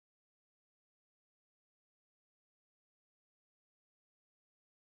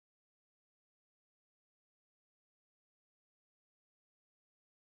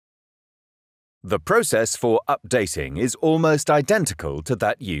The process for updating is almost identical to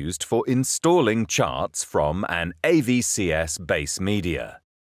that used for installing charts from an AVCS base media.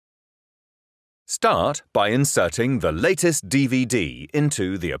 Start by inserting the latest DVD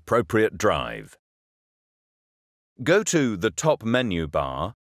into the appropriate drive. Go to the top menu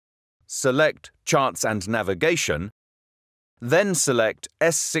bar, select Charts and Navigation, then select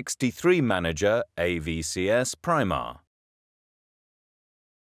S-63 Manager AVCS Primar.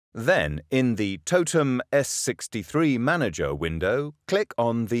 Then, in the Totem S-63 Manager window, click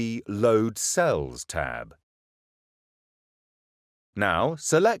on the Load Cells tab. Now,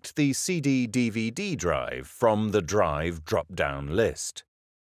 select the CD-DVD drive from the drive drop-down list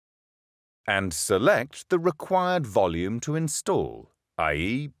and select the required volume to install,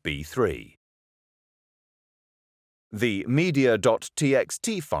 i.e. B3. The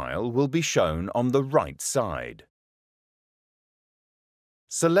media.txt file will be shown on the right side.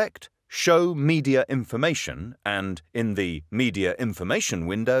 Select Show Media Information and, in the Media Information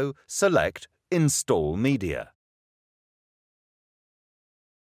window, select Install Media.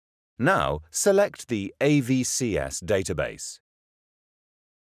 Now, select the AVCS database.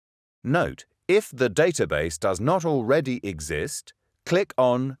 Note, if the database does not already exist, click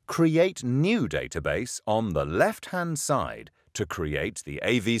on Create New Database on the left-hand side to create the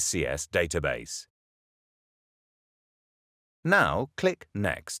AVCS database. Now click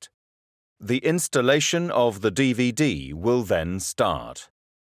Next. The installation of the DVD will then start.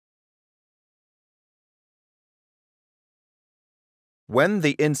 When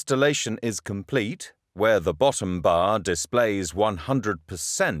the installation is complete, where the bottom bar displays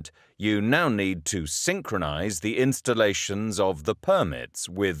 100%, you now need to synchronize the installations of the permits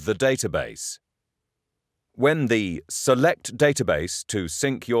with the database. When the Select Database to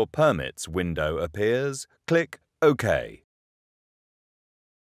Sync Your Permits window appears, click OK.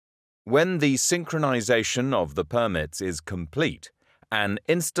 When the synchronization of the permits is complete, an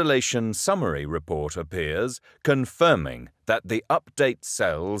installation summary report appears confirming that the update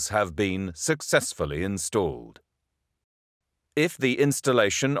cells have been successfully installed. If the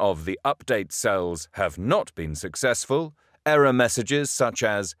installation of the update cells have not been successful, error messages such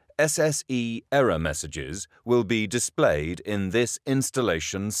as SSE error messages will be displayed in this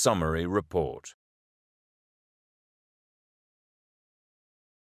installation summary report.